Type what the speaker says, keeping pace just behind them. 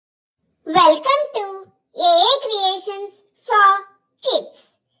Welcome to AA Creations for Kids.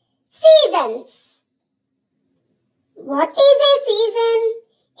 Seasons. What is a season?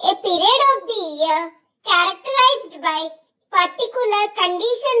 A period of the year characterized by particular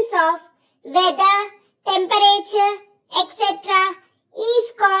conditions of weather, temperature, etc. is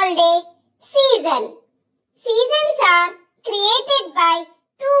called a season. Seasons are created by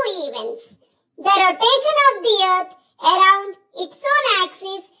two events. The rotation of the earth around its own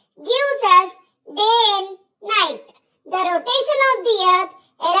axis gives us day and night. The rotation of the earth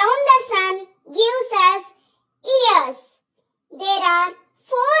around the sun gives us years. There are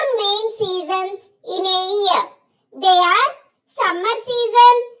four main seasons in a year. They are summer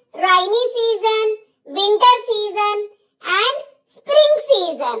season, rainy season, winter season and spring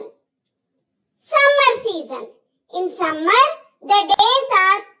season. Summer season. In summer, the days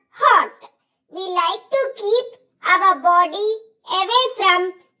are hot. We like to keep our body away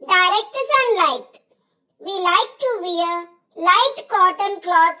from direct sunlight. We like to wear light cotton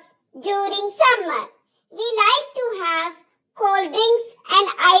cloths during summer. We like to have cold drinks and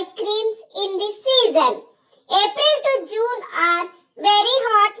ice creams in this season. April to June are very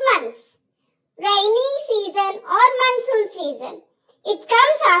hot months. Rainy season or monsoon season. It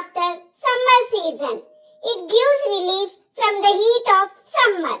comes after summer season. It gives relief from the heat of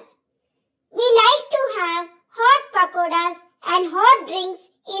summer. We like to have hot pakoras and hot drinks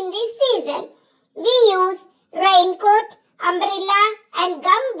in this season. We use raincoat, umbrella and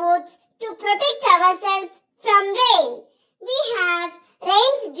gum boots to protect ourselves from rain. We have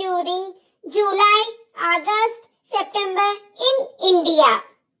rains during July, August, September in India.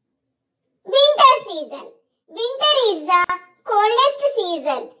 Winter season. Winter is the coldest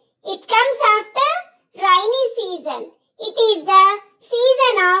season. It comes after rainy season. It is the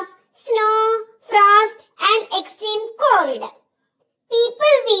season of snow, frost and extreme cold.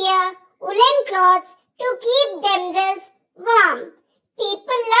 People wear woolen clothes to keep themselves warm.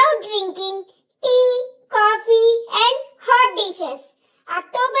 People love drinking tea, coffee and hot dishes.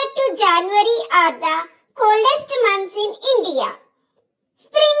 October to January are the coldest months in India.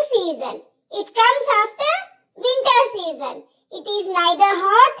 Spring season. It comes after winter season. It is neither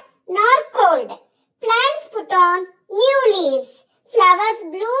hot nor cold. Plants put on new leaves. Flowers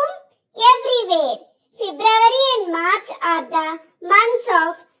bloom everywhere. February and March are the months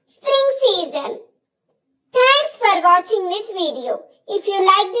of spring season. Thanks for watching this video. If you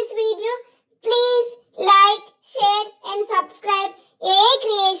like this video, please like, share and subscribe AA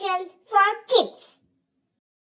Creations for Kids.